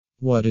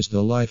What is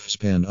the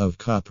lifespan of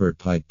copper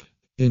pipe?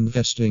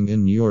 Investing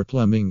in your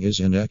plumbing is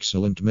an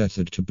excellent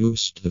method to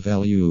boost the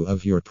value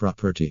of your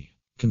property.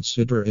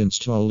 Consider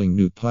installing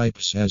new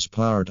pipes as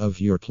part of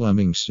your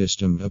plumbing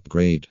system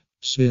upgrade.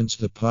 Since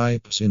the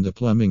pipes in the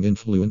plumbing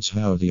influence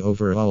how the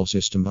overall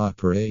system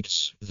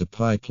operates, the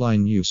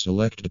pipeline you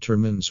select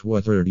determines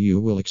whether you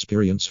will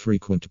experience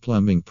frequent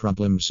plumbing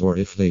problems or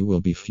if they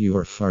will be few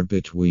or far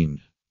between.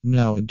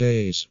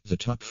 Nowadays, the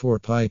top 4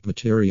 pipe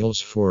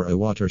materials for a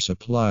water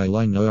supply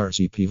line are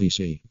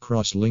CPVC,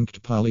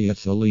 cross-linked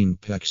polyethylene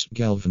PEX,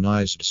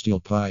 galvanized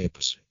steel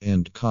pipes,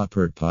 and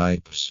coppered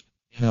pipes.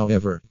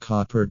 However,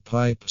 coppered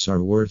pipes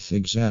are worth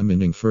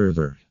examining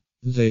further.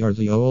 They are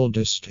the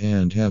oldest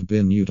and have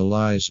been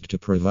utilized to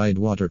provide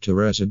water to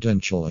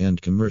residential and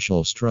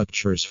commercial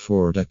structures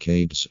for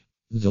decades.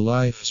 The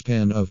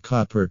lifespan of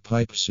coppered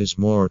pipes is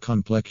more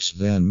complex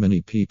than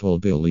many people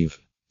believe.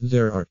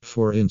 There are,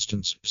 for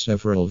instance,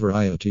 several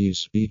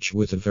varieties, each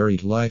with a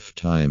varied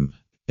lifetime.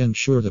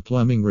 Ensure the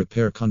plumbing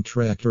repair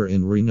contractor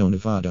in Reno,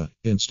 Nevada,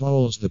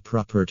 installs the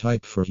proper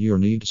type for your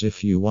needs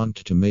if you want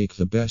to make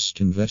the best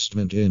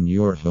investment in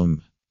your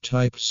home.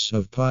 Types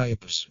of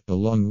pipes,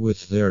 along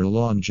with their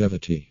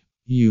longevity.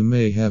 You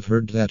may have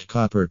heard that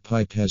copper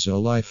pipe has a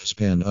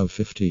lifespan of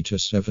 50 to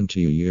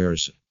 70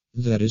 years.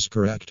 That is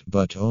correct,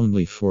 but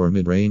only for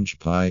mid-range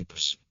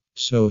pipes.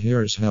 So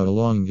here's how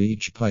long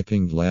each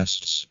piping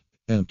lasts.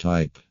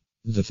 M-type.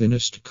 The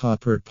thinnest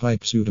copper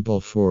pipe suitable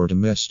for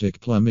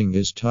domestic plumbing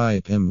is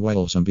type M.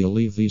 While some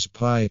believe these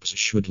pipes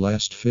should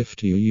last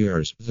 50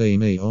 years, they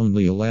may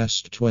only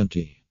last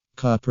 20.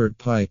 Coppered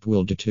pipe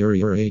will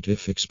deteriorate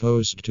if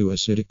exposed to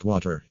acidic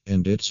water,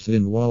 and its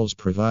thin walls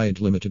provide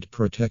limited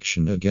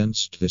protection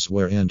against this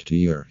wear and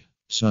tear.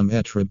 Some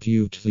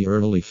attribute the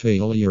early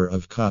failure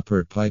of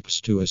copper pipes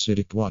to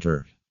acidic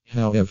water.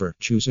 However,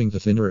 choosing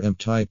the thinner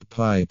M-type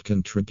pipe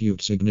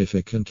contributes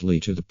significantly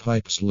to the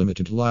pipe's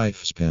limited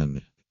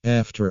lifespan.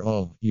 After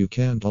all, you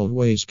can't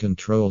always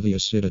control the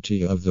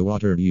acidity of the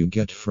water you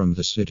get from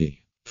the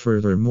city.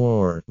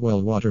 Furthermore,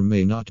 well water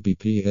may not be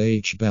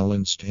pH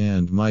balanced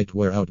and might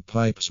wear out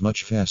pipes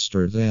much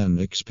faster than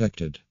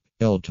expected.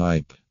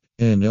 L-type.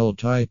 An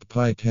L-type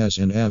pipe has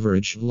an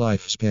average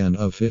lifespan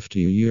of 50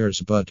 years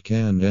but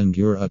can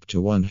endure up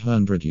to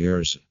 100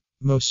 years.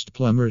 Most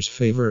plumbers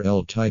favor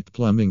L-type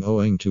plumbing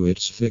owing to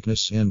its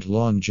thickness and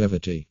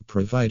longevity,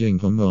 providing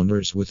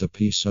homeowners with a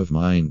peace of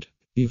mind.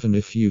 Even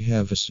if you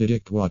have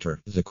acidic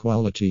water, the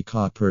quality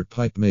copper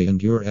pipe may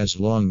endure as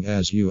long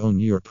as you own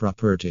your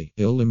property.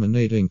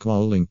 Eliminating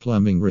calling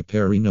plumbing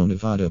repair Reno,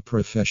 Nevada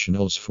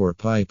professionals for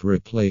pipe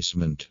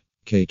replacement.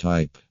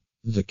 K-type.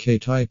 The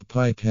K-type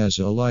pipe has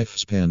a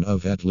lifespan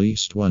of at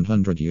least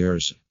 100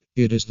 years.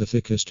 It is the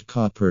thickest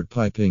copper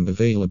piping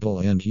available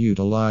and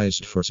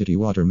utilized for city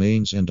water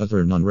mains and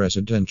other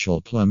non-residential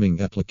plumbing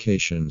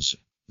applications.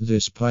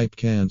 This pipe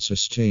can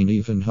sustain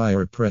even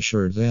higher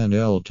pressure than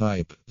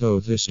L-type, though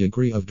this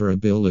degree of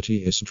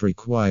durability isn't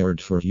required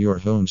for your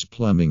home's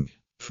plumbing.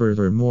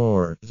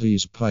 Furthermore,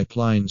 these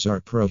pipelines are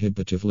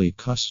prohibitively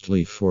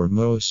costly for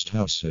most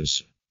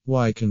houses.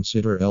 Why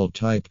consider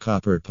L-type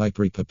copper pipe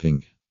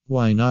repiping?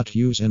 Why not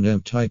use an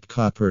M-type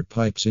copper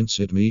pipe since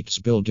it meets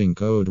building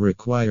code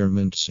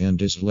requirements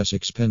and is less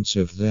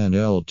expensive than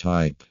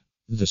L-type?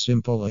 The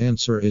simple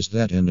answer is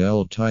that an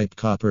L-type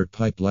copper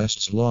pipe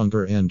lasts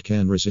longer and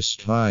can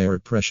resist higher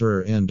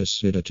pressure and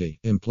acidity,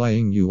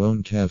 implying you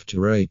won't have to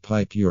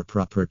repipe your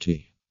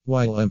property.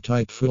 While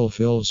M-type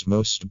fulfills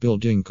most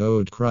building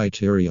code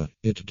criteria,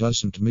 it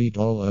doesn't meet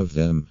all of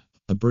them.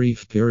 A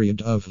brief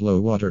period of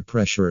low water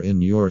pressure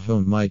in your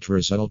home might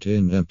result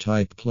in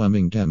M-type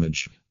plumbing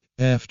damage.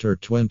 After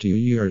 20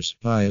 years,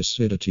 high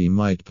acidity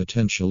might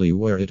potentially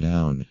wear it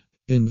down.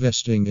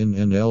 Investing in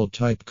an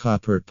L-type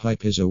copper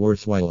pipe is a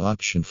worthwhile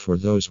option for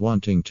those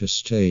wanting to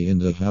stay in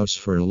the house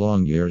for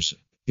long years.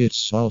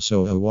 It's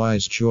also a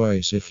wise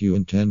choice if you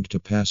intend to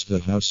pass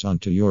the house on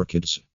to your kids.